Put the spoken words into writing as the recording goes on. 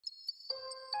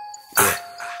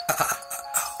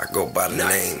go by the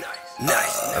name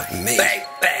of me.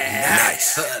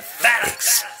 Nice.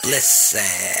 Explicit.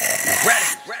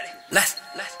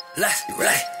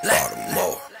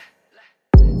 Baltimore.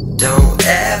 Don't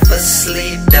ever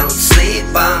sleep, don't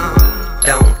sleep on.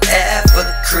 Don't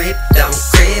ever creep, don't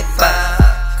creep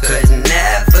up. Could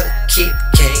never keep,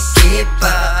 can't keep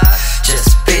up.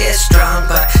 Just be strong,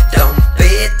 but don't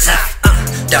be tough.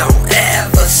 Don't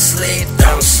ever sleep,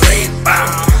 don't sleep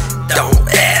on. Don't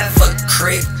ever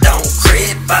creep, don't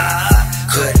creep up.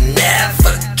 Could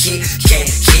never keep,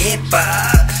 can't keep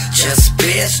up. Just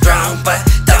be strong, but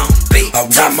don't be tough.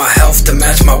 I want my health to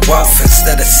match my wealth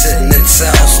instead of sitting in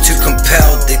cells. Too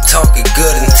compelled, they talk it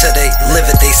good until they live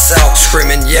it they self.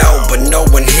 Scream and yell, but no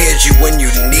one hears you when you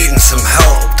needing some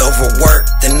help.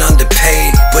 Overworked and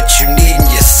underpaid, but you needing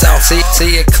yourself.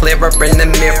 See it clearer in the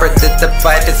mirror that the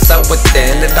fight is so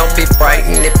within. And don't be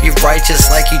frightened if you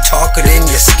righteous like you talk it in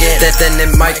your skin. Then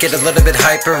it might get a little bit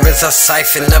hyper as I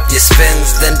siphon up your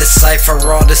spins. Then decipher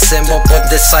all the symbol, but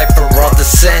decipher all the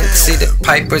sin. See the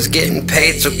piper's getting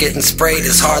paid, so getting sprayed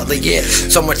is hardly it.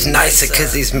 So much nicer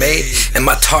cause he's made, and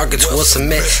my targets will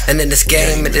submit. And in this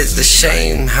game it is the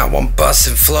shame how I'm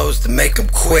busting flows to make them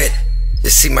quit. You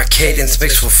see my cadence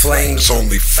mixed with flames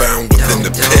only found within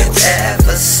the pits. Don't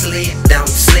ever sleep, don't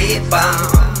sleep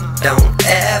on. Don't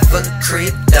ever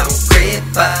creep, don't creep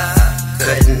up.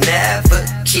 Could never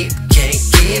keep, can't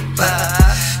keep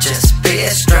up. Just be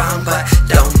strong, but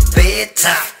don't be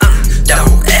tough.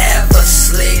 Don't ever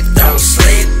sleep, don't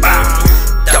sleep on.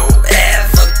 Don't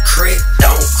ever creep,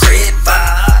 don't creep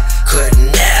up. Could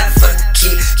never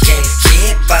keep, can't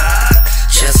keep up.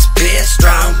 Just be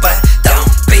strong, but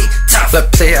don't be tough.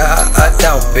 Simply I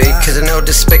don't be, cause I know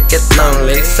this spit get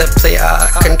lonely. Simply I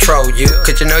control you,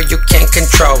 cause you know you can't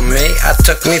control me. I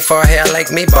took me for a hair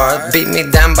like me bars, beat me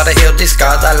down but I healed these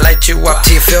scars. I light you up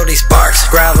till you feel these sparks.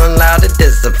 Growling loud it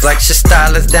is the flex, your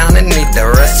style is down and need the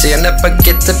rest. You'll never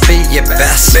get to be your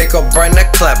best. Big ol' brain a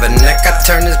clever neck, I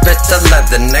turn this bitch to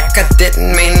leather neck. I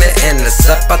didn't mean to end this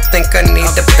up, I think I need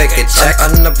a bigger check.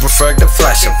 I never prefer the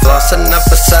flash and floss, I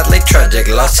never sadly tragic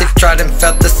loss. He tried and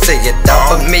felt to see it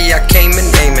all, but me I came and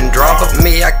aim and draw. But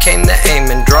me I came to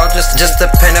aim and draw. Just a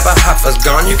pen of a huffer's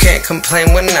gone. You can't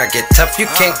complain when I get tough. You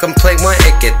can't complain when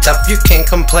it get tough. You can't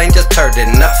complain, just heard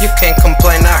enough. You can't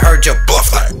complain, I heard your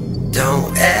bluff.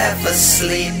 Don't ever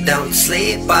sleep, don't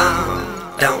sleep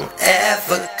on. Don't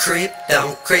ever creep,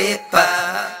 don't creep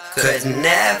up. Could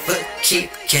never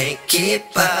keep, can't keep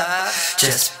up.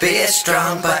 Just be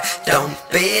strong, but don't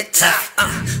be tough.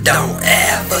 Don't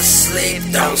ever sleep,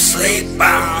 don't sleep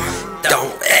on.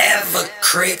 Don't ever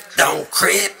creep, don't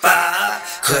creep up.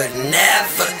 Could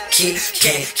never keep,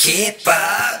 can't keep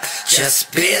up.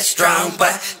 Just be strong,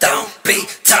 but don't be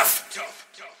tough.